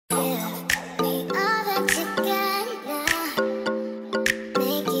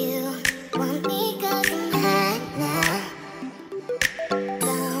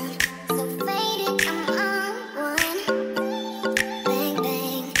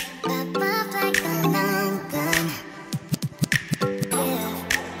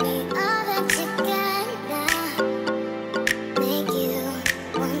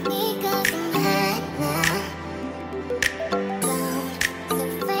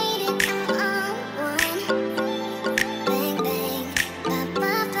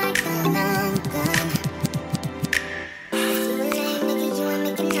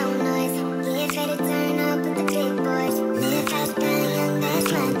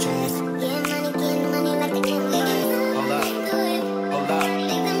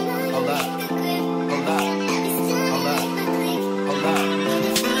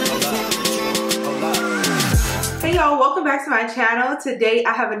back to my channel. Today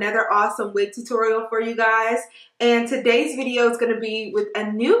I have another awesome wig tutorial for you guys, and today's video is going to be with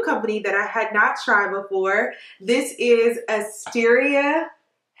a new company that I had not tried before. This is Asteria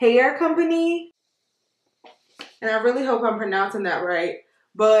Hair Company, and I really hope I'm pronouncing that right.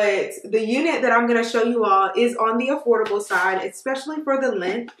 But the unit that I'm going to show you all is on the affordable side, especially for the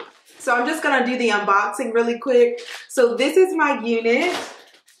length. So I'm just going to do the unboxing really quick. So this is my unit.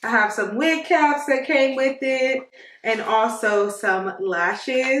 I have some wig caps that came with it and also some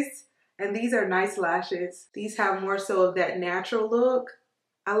lashes. And these are nice lashes. These have more so of that natural look.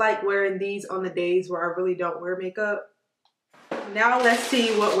 I like wearing these on the days where I really don't wear makeup. Now let's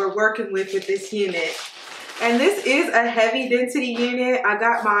see what we're working with this unit. And this is a heavy density unit. I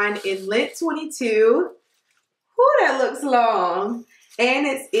got mine in length 22. Ooh, that looks long. And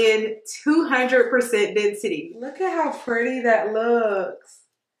it's in 200% density. Look at how pretty that looks.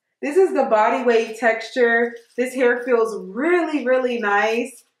 This is the body wave texture. This hair feels really, really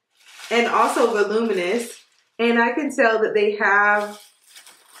nice and also voluminous. And I can tell that they have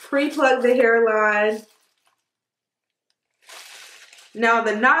pre-plugged the hairline. Now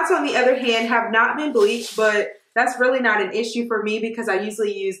the knots on the other hand have not been bleached, but that's really not an issue for me because I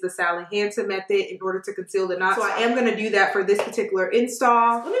usually use the Sally Hansen method in order to conceal the knots. So I am gonna do that for this particular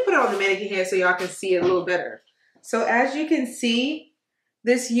install. Let me put it on the mannequin head so y'all can see it a little better. So as you can see,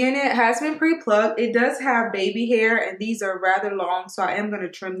 this unit has been pre-plugged. It does have baby hair and these are rather long, so I am going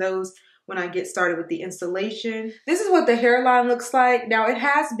to trim those when I get started with the installation. This is what the hairline looks like. Now it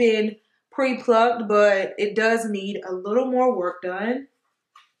has been pre-plugged, but it does need a little more work done.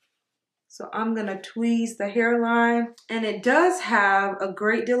 So I'm going to tweeze the hairline, and it does have a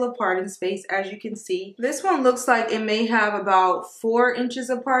great deal of parting space, as you can see. This one looks like it may have about 4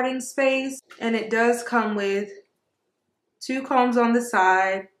 inches of parting space, and it does come with 2 combs on the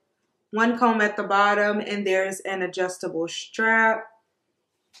side, 1 comb at the bottom, and there's an adjustable strap.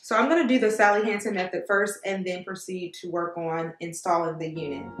 So I'm going to do the Sally Hansen method first and then proceed to work on installing the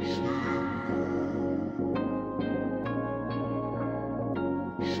unit.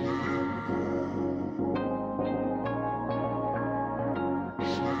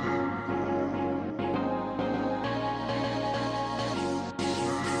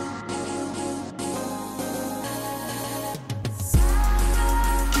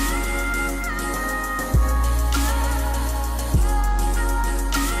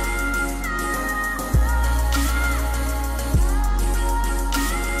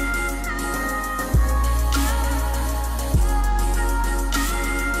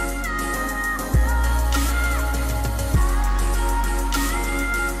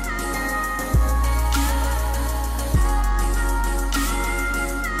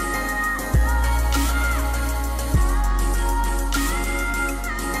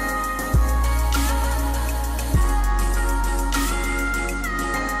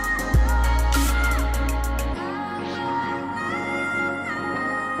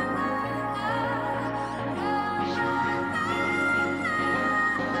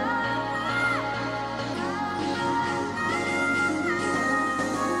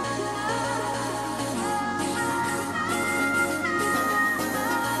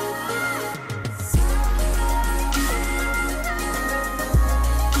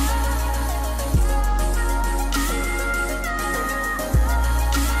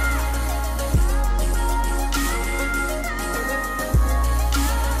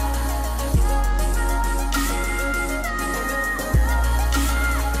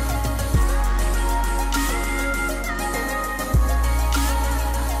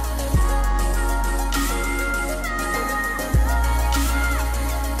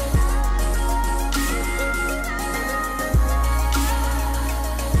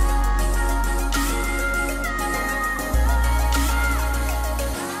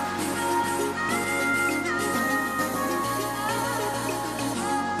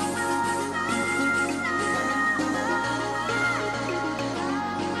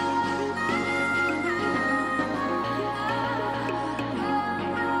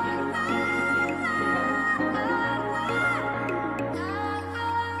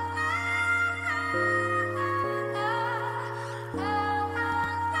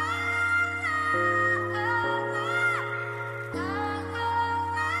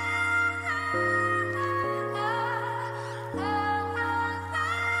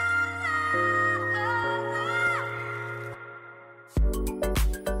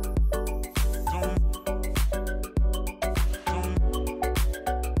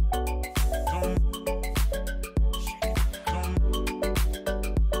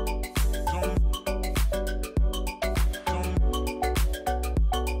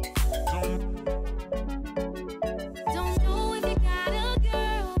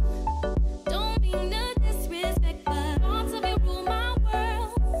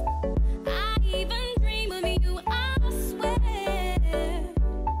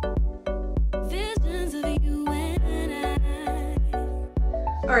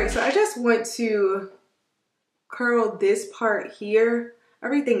 Alright, so I just want to curl this part here.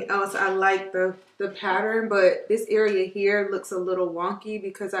 Everything else I like the pattern, but this area here looks a little wonky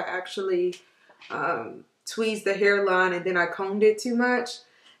because I actually tweezed the hairline and then I combed it too much.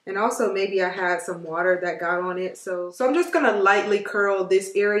 And also maybe I had some water that got on it. So I'm just gonna lightly curl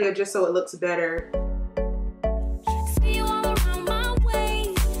this area just so it looks better.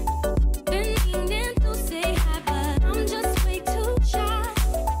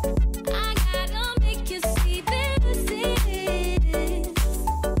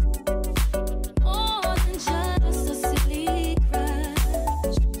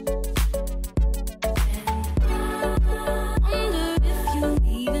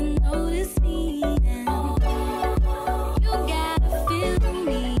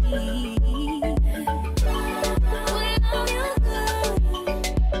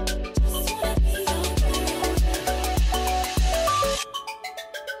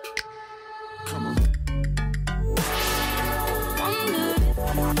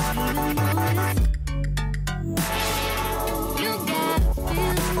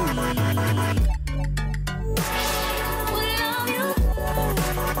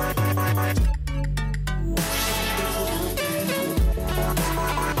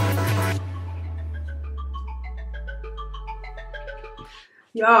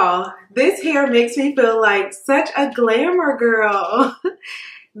 Y'all, this hair makes me feel like such a glamour girl.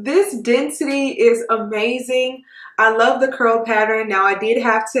 This density is amazing. I love the curl pattern. Now I did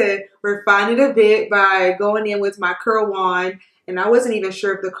have to refine it a bit by going in with my curl wand, and I wasn't even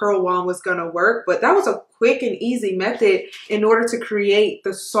sure if the curl wand was gonna work, but that was a quick and easy method in order to create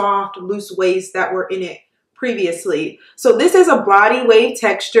the soft, loose waves that were in it previously. So this is a body wave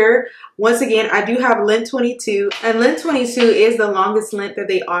texture. Once again, I do have length 22, and length 22 is the longest length that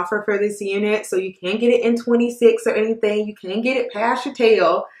they offer for this unit. So you can't get it in 26 or anything. You can't get it past your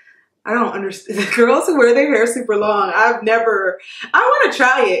tail. I don't understand the girls who wear their hair super long. I want to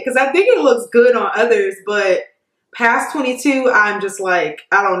try it because I think it looks good on others, but past 22, I'm just like,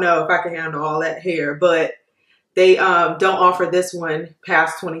 I don't know if I can handle all that hair, but they don't offer this one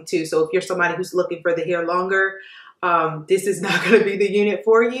past 22. So if you're somebody who's looking for the hair longer, this is not going to be the unit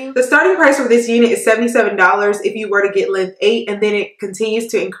for you. The starting price for this unit is $77 if you were to get length 8, and then it continues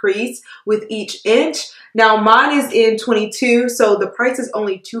to increase with each inch. Now mine is in 22, so the price is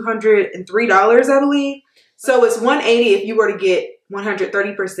only $203, I believe. So it's $180 if you were to get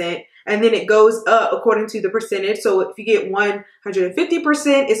 130%, and then it goes up according to the percentage. So if you get 150%,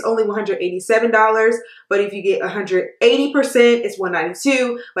 it's only $187. But if you get 180%, it's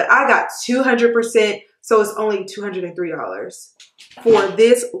 $192. But I got 200%, so it's only $203 for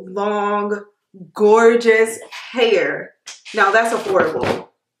this long, gorgeous hair. Now that's affordable.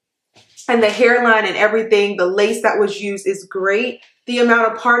 And the hairline and everything, the lace that was used is great. The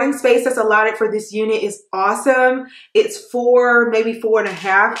amount of parting space that's allotted for this unit is awesome. It's 4, maybe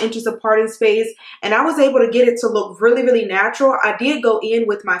 4.5 inches of parting space. And I was able to get it to look really, really natural. I did go in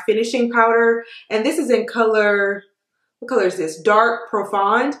with my finishing powder, and this is in color, what color is this? Dark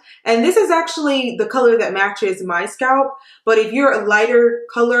Profound. And this is actually the color that matches my scalp. But if you're a lighter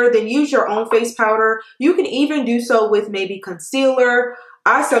color, then use your own face powder. You can even do so with maybe concealer.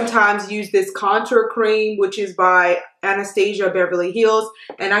 I sometimes use this contour cream, which is by Anastasia Beverly Hills,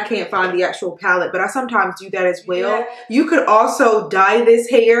 and I can't find the actual palette, but I sometimes do that as well. Yeah. You could also dye this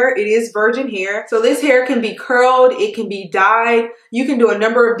hair. It is virgin hair. So this hair can be curled, it can be dyed. You can do a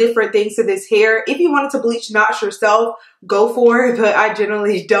number of different things to this hair. If you wanted to bleach knots yourself, go for it, but I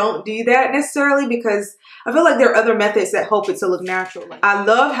generally don't do that necessarily because I feel like there are other methods that help it to look natural. I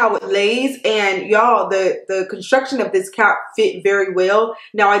love how it lays, and y'all, the construction of this cap fit very well.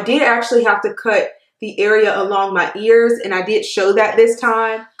 Now I did actually have to cut the area along my ears, and I did show that this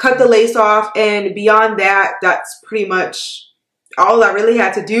time. Cut the lace off, and beyond that, that's pretty much all I really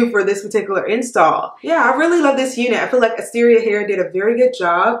had to do for this particular install. Yeah, I really love this unit. I feel like Asteria Hair did a very good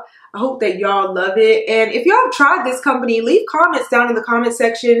job. I hope that y'all love it. And if y'all have tried this company, leave comments down in the comment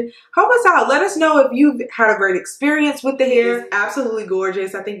section. Help us out. Let us know if you've had a great experience with the hair. It's absolutely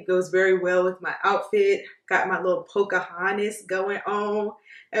gorgeous. I think it goes very well with my outfit. Got my little Pocahontas going on.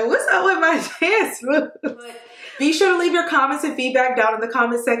 And what's up with my dance moves? Be sure to leave your comments and feedback down in the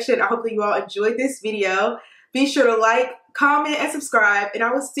comment section. I hope that you all enjoyed this video. Be sure to like, comment, and subscribe. And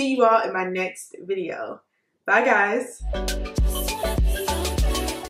I will see you all in my next video. Bye, guys.